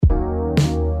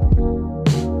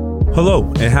Hello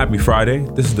and happy Friday.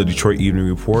 This is the Detroit Evening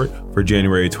Report for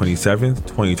January 27th,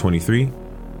 2023.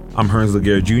 I'm Hearns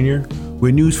Laguerre Jr.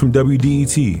 with news from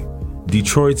WDET,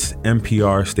 Detroit's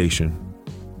NPR station.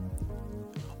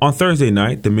 On Thursday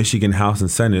night, the Michigan House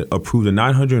and Senate approved a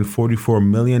 $944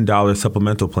 million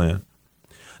supplemental plan.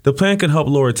 The plan can help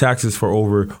lower taxes for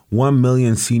over 1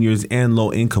 million seniors and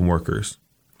low-income workers.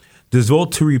 This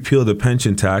vote to repeal the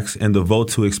pension tax and the vote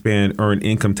to expand earned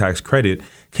income tax credit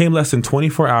came less than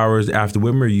 24 hours after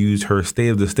Whitmer used her State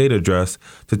of the State address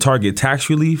to target tax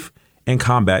relief and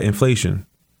combat inflation.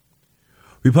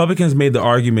 Republicans made the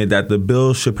argument that the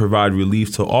bill should provide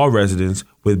relief to all residents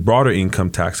with broader income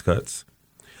tax cuts.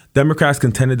 Democrats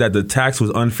contended that the tax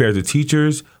was unfair to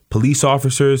teachers, police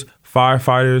officers,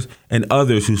 firefighters, and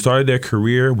others who started their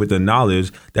career with the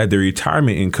knowledge that their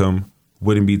retirement income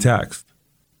wouldn't be taxed.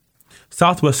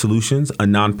 Southwest Solutions, a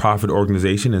nonprofit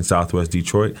organization in Southwest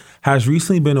Detroit, has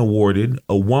recently been awarded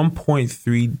a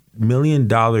 $1.3 million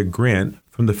grant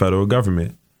from the federal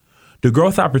government. The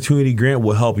Growth Opportunity Grant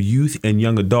will help youth and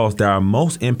young adults that are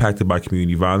most impacted by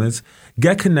community violence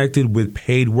get connected with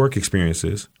paid work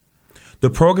experiences. The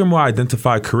program will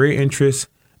identify career interests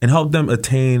and help them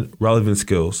attain relevant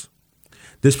skills.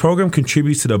 This program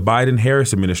contributes to the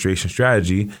Biden-Harris administration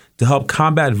strategy to help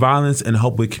combat violence and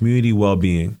help with community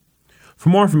well-being. For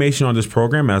more information on this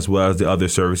program, as well as the other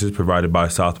services provided by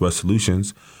Southwest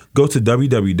Solutions, go to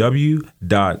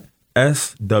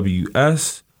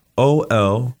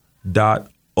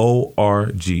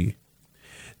www.swsol.org.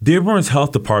 Dearborn's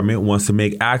Health Department wants to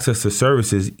make access to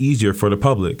services easier for the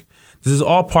public. This is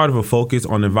all part of a focus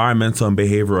on environmental and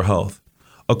behavioral health.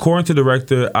 According to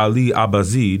Director Ali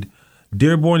Abazid,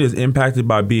 Dearborn is impacted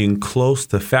by being close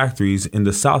to factories in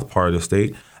the south part of the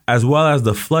state, as well as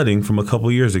the flooding from a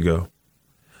couple years ago.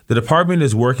 The department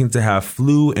is working to have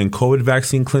flu and COVID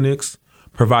vaccine clinics,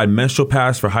 provide menstrual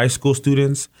pads for high school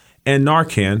students, and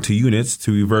Narcan to units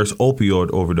to reverse opioid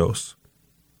overdose.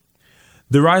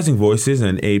 The Rising Voices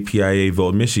and APIA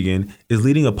Vote Michigan is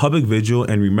leading a public vigil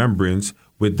and remembrance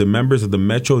with the members of the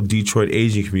Metro Detroit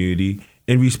Asian community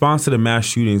in response to the mass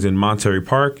shootings in Monterey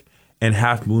Park and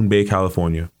Half Moon Bay,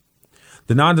 California.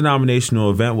 The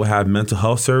non-denominational event will have mental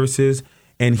health services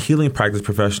and healing practice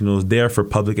professionals there for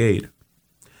public aid.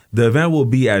 The event will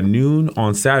be at noon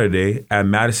on Saturday at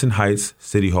Madison Heights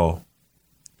City Hall.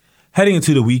 Heading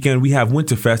into the weekend, we have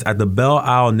Winterfest at the Belle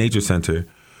Isle Nature Center.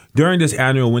 During this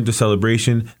annual winter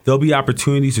celebration, there'll be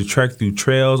opportunities to trek through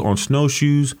trails on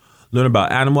snowshoes, learn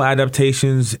about animal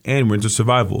adaptations, and winter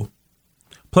survival.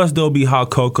 Plus, there'll be hot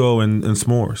cocoa and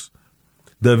s'mores.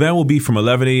 The event will be from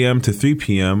 11 a.m. to 3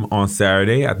 p.m. on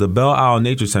Saturday at the Belle Isle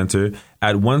Nature Center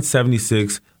at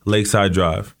 176 Lakeside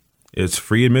Drive. It's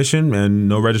free admission and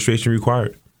no registration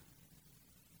required.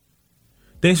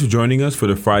 Thanks for joining us for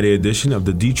the Friday edition of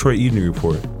the Detroit Evening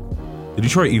Report. The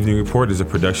Detroit Evening Report is a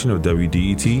production of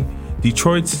WDET,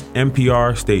 Detroit's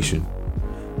NPR station.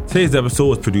 Today's episode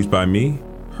was produced by me,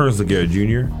 Hearns Laguerre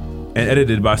Jr., and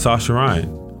edited by Sasha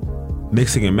Ryan.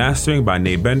 Mixing and mastering by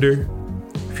Nate Bender,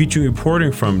 featuring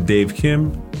reporting from Dave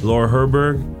Kim, Laura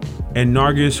Herberg, and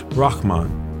Nargis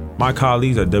Rahman, my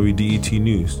colleagues at WDET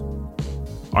News.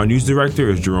 Our news director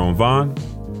is Jerome Vaughn.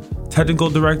 Technical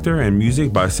director and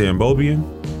music by Sam Bobian.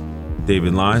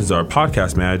 David Lyons is our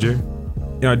podcast manager.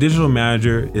 And our digital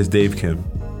manager is Dave Kim.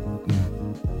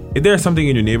 If there's something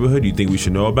in your neighborhood you think we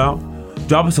should know about,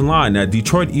 drop us a line at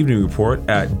Detroit Evening Report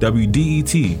at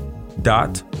WDET.org.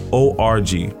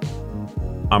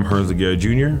 I'm Hearns Laguerre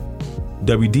Jr.,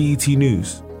 WDET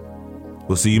News.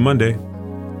 We'll see you Monday.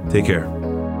 Take care.